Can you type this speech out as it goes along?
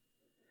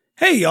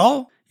Hey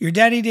y'all, your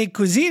Daddy Day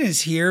Cuisine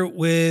is here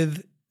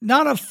with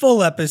not a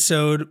full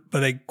episode,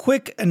 but a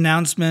quick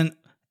announcement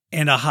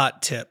and a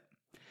hot tip.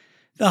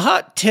 The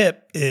hot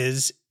tip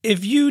is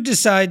if you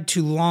decide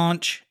to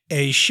launch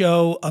a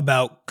show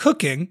about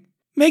cooking,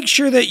 make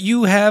sure that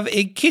you have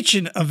a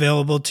kitchen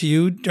available to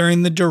you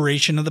during the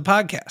duration of the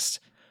podcast.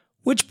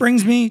 Which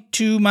brings me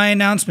to my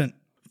announcement.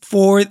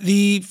 For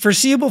the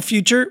foreseeable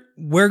future,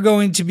 we're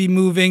going to be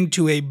moving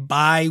to a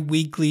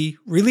bi-weekly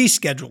release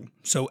schedule,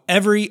 so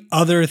every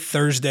other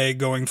Thursday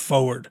going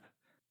forward.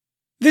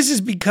 This is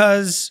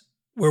because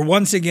we're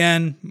once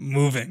again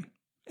moving,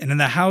 and in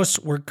the house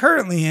we're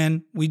currently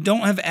in, we don't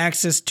have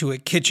access to a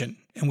kitchen,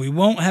 and we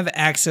won't have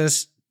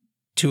access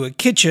to a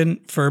kitchen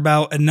for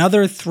about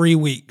another 3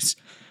 weeks,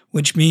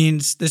 which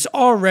means this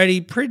already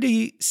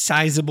pretty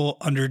sizable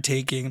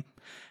undertaking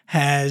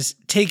has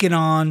taken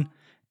on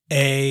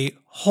a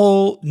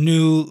whole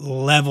new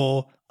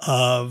level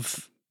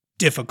of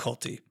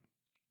difficulty.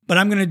 But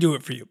I'm going to do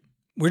it for you.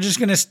 We're just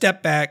going to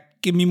step back,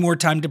 give me more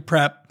time to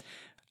prep.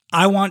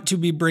 I want to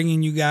be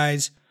bringing you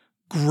guys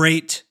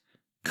great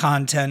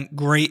content,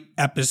 great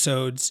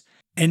episodes,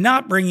 and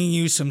not bringing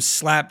you some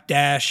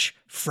slapdash,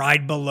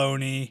 fried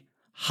bologna,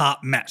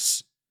 hot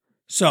mess.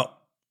 So,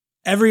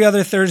 every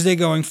other Thursday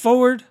going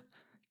forward,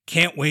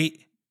 can't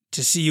wait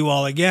to see you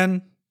all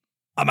again.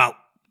 I'm out.